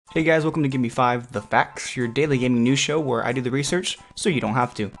Hey guys, welcome to Give Me 5 The Facts, your daily gaming news show where I do the research so you don't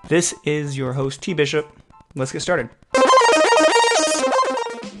have to. This is your host, T Bishop. Let's get started.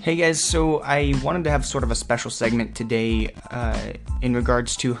 Hey guys, so I wanted to have sort of a special segment today in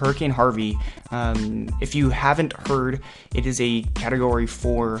regards to Hurricane Harvey. If you haven't heard, it is a Category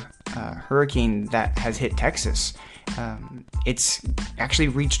 4 hurricane that has hit Texas. It's actually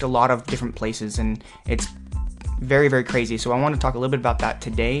reached a lot of different places, and it's very, very crazy. So I want to talk a little bit about that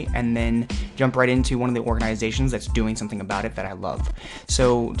today and then jump right into one of the organizations that's doing something about it that I love.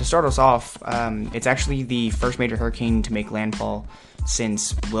 So to start us off, it's actually the first major hurricane to make landfall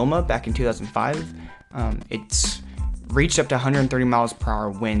since Wilma back in 2005. It's reached up to 130 miles per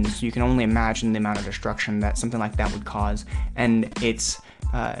hour winds. So you can only imagine the amount of destruction that something like that would cause. And it's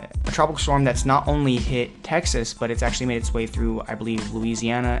a tropical storm that's not only hit Texas, but it's actually made its way through, I believe,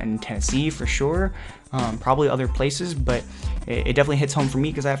 Louisiana and Tennessee for sure, probably other places, but it definitely hits home for me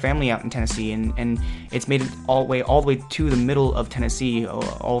because I have family out in Tennessee, and it's made it all the way to the middle of Tennessee,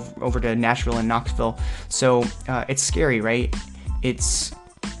 all over to Nashville and Knoxville. So it's scary, right? It's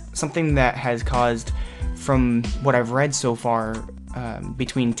something that has caused, from what I've read so far,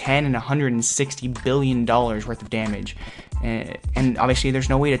 between 10 and $160 billion worth of damage. And obviously there's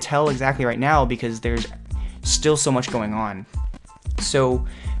no way to tell exactly right now because there's still so much going on. So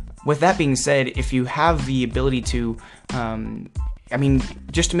with that being said, if you have the ability to,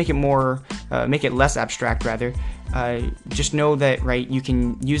 just to make it less abstract rather, just know that, right, you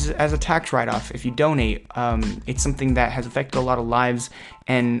can use it as a tax write-off if you donate. It's something that has affected a lot of lives,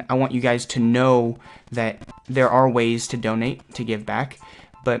 and I want you guys to know that there are ways to donate, to give back.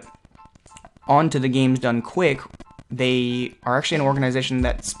 But on to the Games Done Quick. They are actually an organization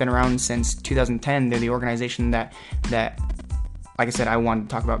that's been around since 2010. They're the organization that like I said, I wanted to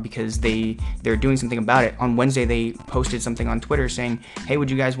talk about because they're doing something about it. On Wednesday, they posted something on Twitter saying, "Hey, would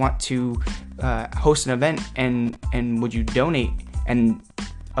you guys want to host an event and would you donate?" And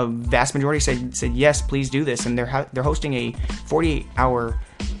a vast majority said yes, please do this. And they're hosting a 48-hour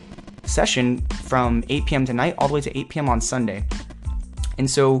session from 8 p.m. tonight all the way to 8 p.m. on Sunday.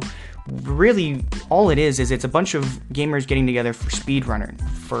 And so really all it is it's a bunch of gamers getting together for speed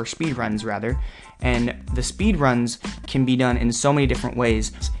runs, and the speed runs can be done in so many different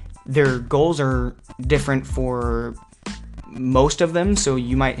ways. Their goals are different for most of them, so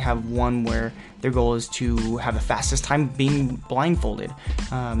you might have one where their goal is to have the fastest time being blindfolded,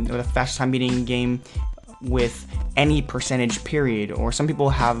 or the fastest time beating a game with any percentage period, or some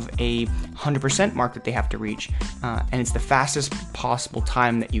people have a 100% mark that they have to reach, and it's the fastest possible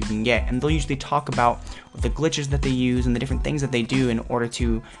time that you can get. And they'll usually talk about the glitches that they use and the different things that they do in order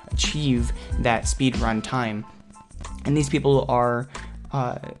to achieve that speed run time. And these people are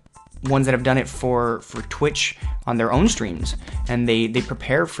ones that have done it for Twitch on their own streams, and they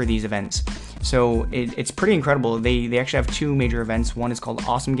prepare for these events. So it's pretty incredible. They actually have two major events. One is called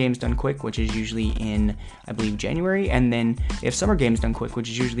Awesome Games Done Quick, which is usually in, I believe, January, and then they have Summer Games Done Quick, which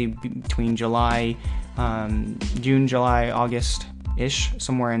is usually between June, July, August-ish,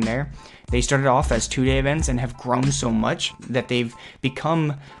 somewhere in there. They started off as 2-day events and have grown so much that they've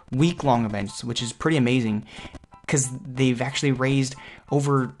become week-long events, which is pretty amazing, because they've actually raised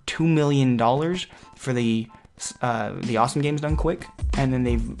over $2 million for the Awesome Games Done Quick, and then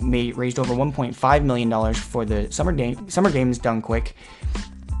they've raised over $1.5 million for the Summer Games Done Quick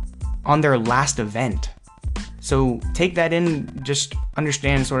on their last event. So take that in, just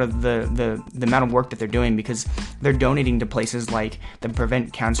understand sort of the amount of work that they're doing, because they're donating to places like the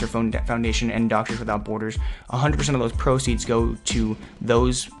Prevent Cancer Foundation and Doctors Without Borders. 100% of those proceeds go to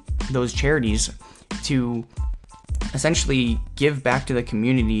those charities to essentially give back to the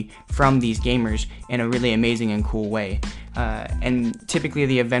community from these gamers in a really amazing and cool way. And typically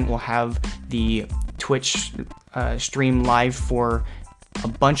the event will have the Twitch stream live for a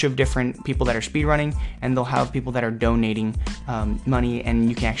bunch of different people that are speedrunning, and they'll have people that are donating money, and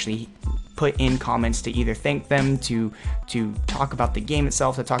you can actually put in comments to either thank them, to talk about the game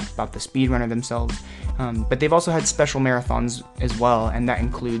itself, to talk about the speedrunner themselves. But they've also had special marathons as well, and that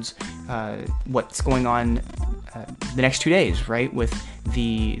includes what's going on the next 2 days, right, with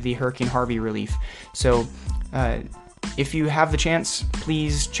the Hurricane Harvey relief. So if you have the chance,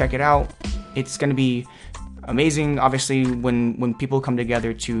 please check it out. It's going to be amazing, obviously, when people come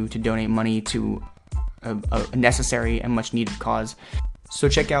together to donate money to a necessary and much needed cause. So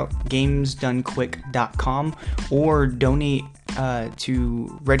check out gamesdonequick.com or donate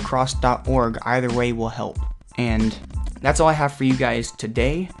to redcross.org. Either way will help. And that's all I have for you guys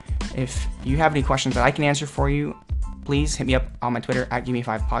today. If you have any questions that I can answer for you, please hit me up on my Twitter at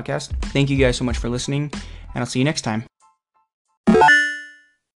GiveMe5Podcast. Thank you guys so much for listening, and I'll see you next time.